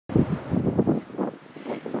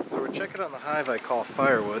We're checking on the hive I call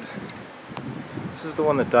Firewood. This is the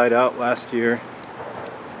one that died out last year.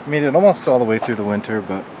 Made it almost all the way through the winter,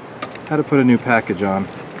 but had to put a new package on.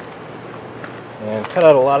 And cut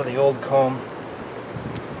out a lot of the old comb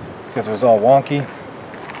because it was all wonky.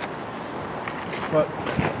 But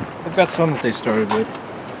they've got some that they started with.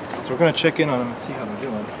 So we're going to check in on them and see how they're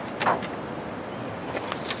doing.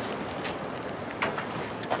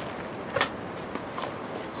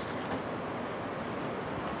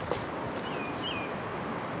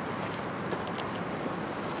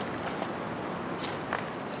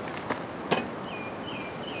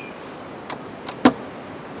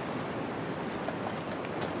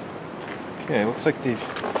 Okay, looks like they've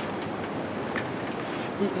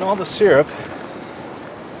eaten all the syrup.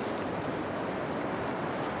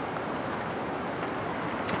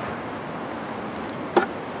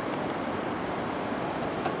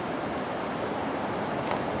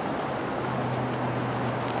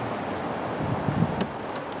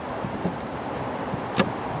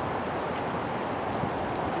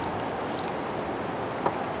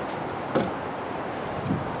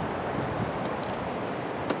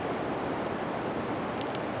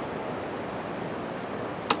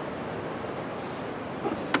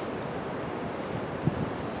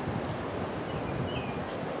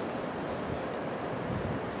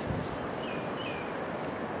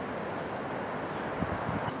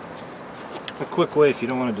 A quick way, if you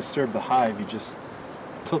don't want to disturb the hive, you just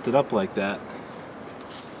tilt it up like that,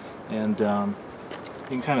 and you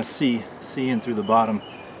can kind of see in through the bottom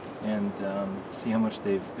and see how much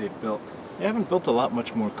they've built. They haven't built a lot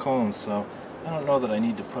much more cones, so I don't know that I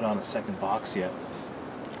need to put on a second box yet.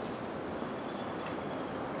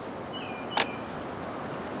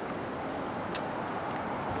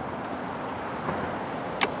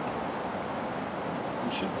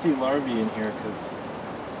 You should see larvae in here because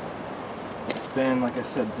it's been, like I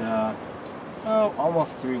said,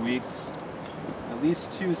 almost 3 weeks. At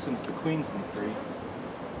least 2 since the queen's been free.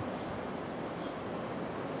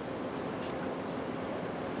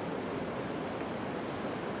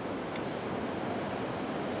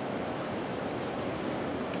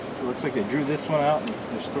 So it looks like they drew this one out and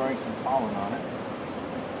they're storing some pollen on it.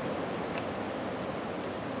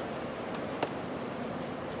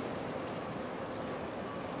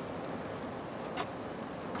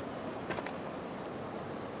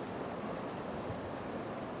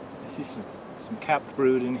 See some capped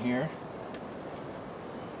brood in here.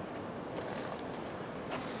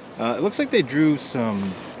 It looks like they drew some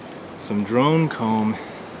drone comb,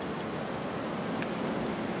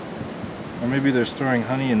 or maybe they're storing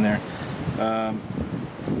honey in there,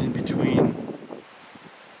 in between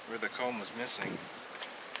where the comb was missing.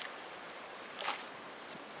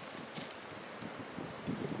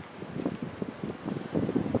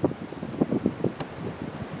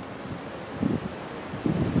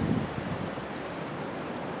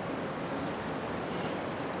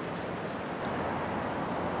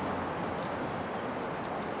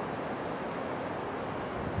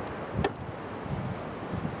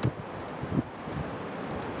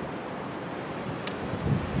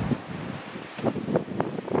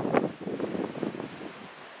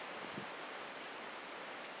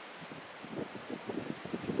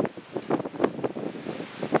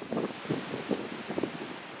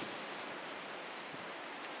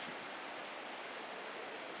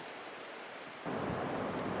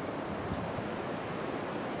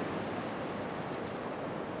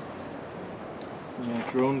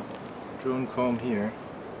 Yeah, drone comb here,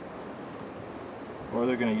 or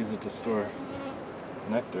they're going to use it to store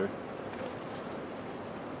nectar.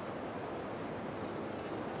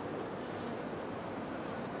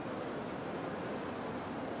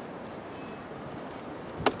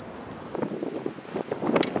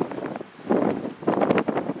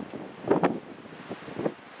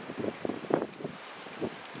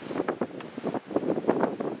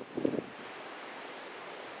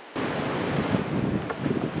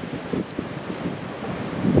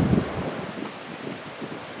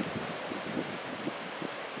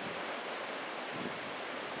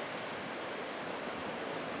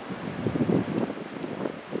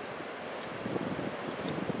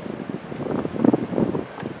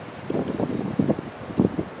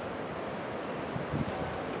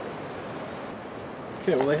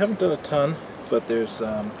 Okay, well they haven't done a ton, but there's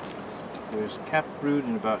capped brood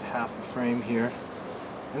in about half a frame here,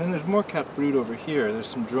 and then there's more capped brood over here. There's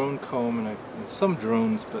some drone comb and some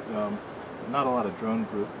drones, but not a lot of drone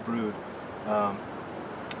brood.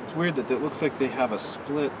 It's weird that it looks like they have a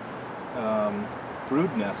split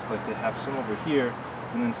brood nest, like they have some over here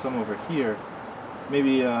and then some over here.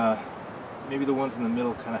 Maybe maybe the ones in the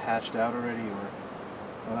middle kind of hatched out already, or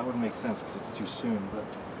Well, that wouldn't make sense because it's too soon, but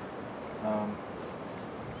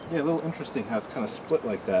yeah, a little interesting how it's kind of split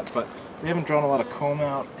like that. But we haven't drawn a lot of comb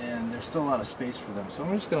out, and there's still a lot of space for them. So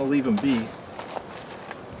I'm just going to leave them be.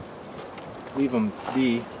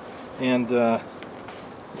 And I'm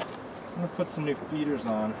going to put some new feeders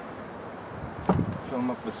on, fill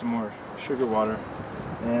them up with some more sugar water,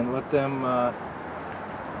 and let them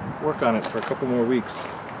work on it for a couple more weeks.